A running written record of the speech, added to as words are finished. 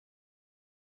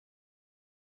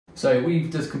So we've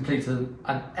just completed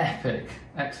an epic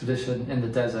expedition in the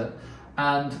desert,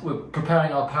 and we're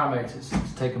preparing our paramotors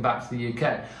to take them back to the UK.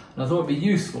 And I thought it'd be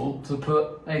useful to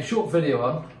put a short video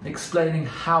on explaining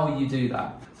how you do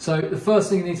that. So the first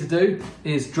thing you need to do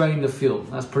is drain the fuel.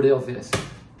 That's pretty obvious.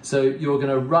 So you're going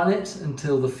to run it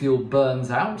until the fuel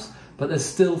burns out, but there's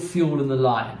still fuel in the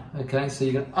line, okay? So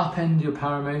you're going to upend your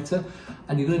paramotor,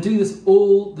 and you're going to do this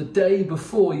all the day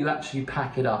before you actually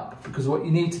pack it up, because what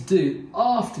you need to do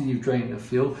after you've drained the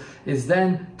fuel is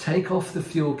then take off the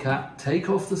fuel cap, take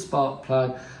off the spark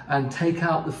plug, and take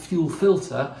out the fuel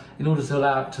filter in order to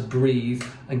allow it to breathe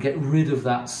and get rid of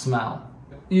that smell.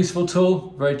 Useful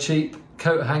tool, very cheap,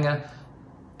 coat hanger,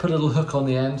 put a little hook on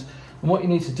the end, and what you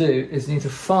need to do is you need to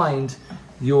find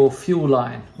your fuel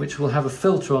line, which will have a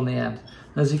filter on the end.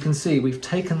 And as you can see, we've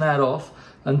taken that off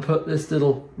and put this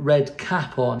little red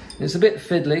cap on. It's a bit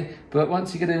fiddly, but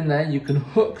once you get in there, you can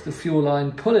hook the fuel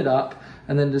line, pull it up,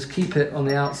 and then just keep it on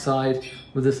the outside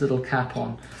with this little cap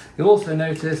on. You'll also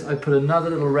notice I put another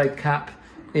little red cap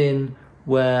in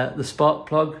where the spark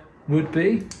plug would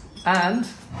be, and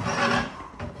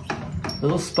a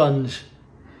little sponge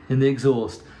in the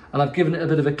exhaust. And I've given it a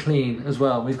bit of a clean as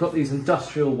well. We've got these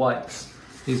industrial wipes.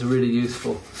 These are really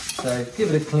useful. So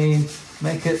give it a clean,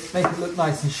 make it look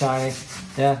nice and shiny,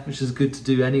 yeah, which is good to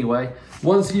do anyway.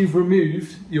 Once you've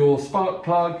removed your spark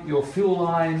plug, your fuel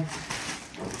line,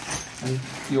 and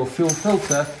your fuel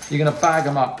filter, you're going to bag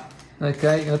them up.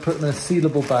 Okay, you're going to put them in a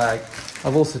sealable bag.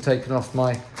 I've also taken off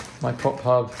my prop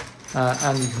hub,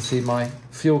 and you can see my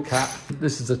fuel cap.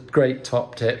 This is a great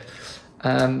top tip,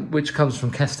 which comes from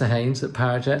Kester Haynes at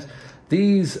Parajet.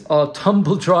 These are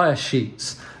tumble dryer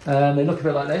sheets. They look a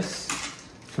bit like this,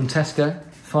 from Tesco,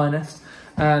 finest,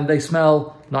 and they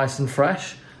smell nice and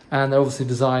fresh, and they're obviously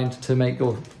designed to make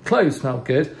your clothes smell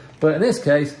good, but in this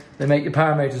case, they make your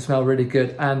paramotor smell really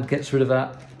good and gets rid of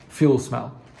that fuel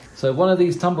smell. So one of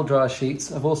these tumble dryer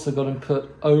sheets, I've also got them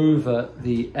put over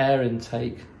the air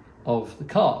intake of the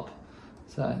carb.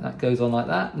 So that goes on like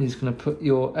that, and you're just going to put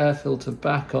your air filter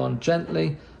back on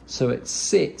gently so it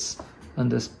sits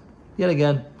and just, yet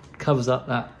again, covers up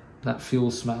that fuel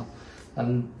smell.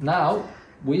 And now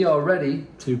we are ready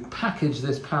to package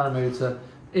this paramotor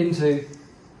into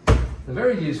the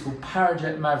very useful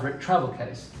Parajet Maverick travel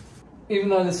case. Even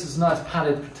though this is a nice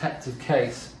padded protective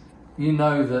case, you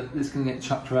know that it's going to get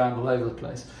chucked around all over the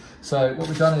place. So what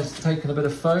we've done is taken a bit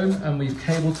of foam and we've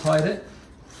cable tied it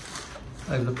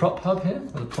over the prop hub here,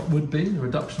 where the prop would be, the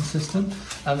reduction system,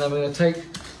 and then we're going to take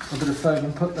a bit of foam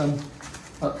and put them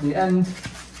at the end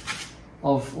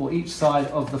of, or each side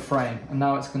of the frame, and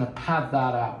now it's going to pad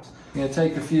that out. I'm going to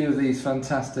take a few of these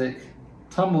fantastic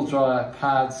tumble dryer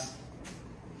pads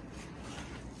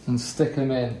and stick them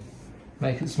in,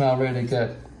 make it smell really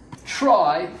good.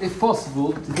 Try, if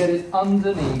possible, to get it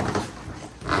underneath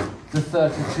the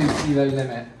 32 kilo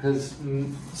limit, because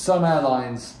some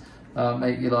airlines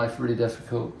make your life really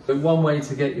difficult. But one way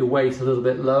to get your weight a little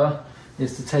bit lower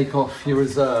is to take off your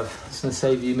reserve. It's going to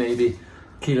save you maybe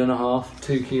 1.5 kilos,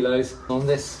 2 kilos. On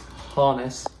this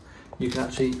harness, you can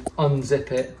actually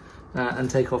unzip it and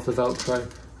take off the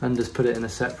Velcro and just put it in a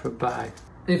separate bag.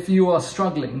 If you are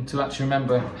struggling to actually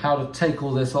remember how to take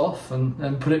all this off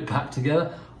and put it back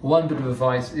together, one bit of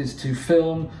advice is to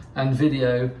film and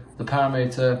video the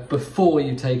paramotor before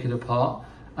you take it apart,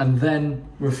 and then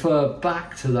refer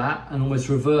back to that and almost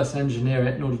reverse engineer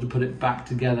it in order to put it back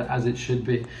together as it should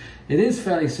be. It is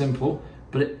fairly simple,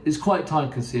 but it is quite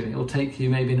time consuming. It'll take you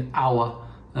maybe an hour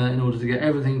in order to get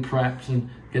everything prepped and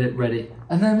get it ready.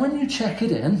 And then when you check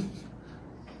it in,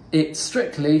 it's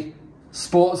strictly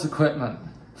sports equipment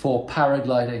for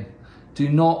paragliding. Do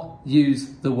not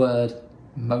use the word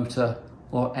motor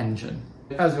or engine.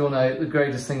 As we all know, the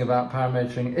greatest thing about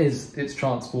paramotoring is its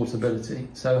transportability.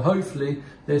 So hopefully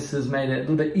this has made it a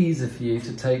little bit easier for you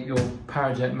to take your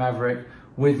Parajet Maverick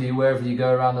with you wherever you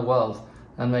go around the world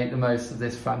and make the most of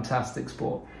this fantastic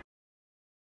sport.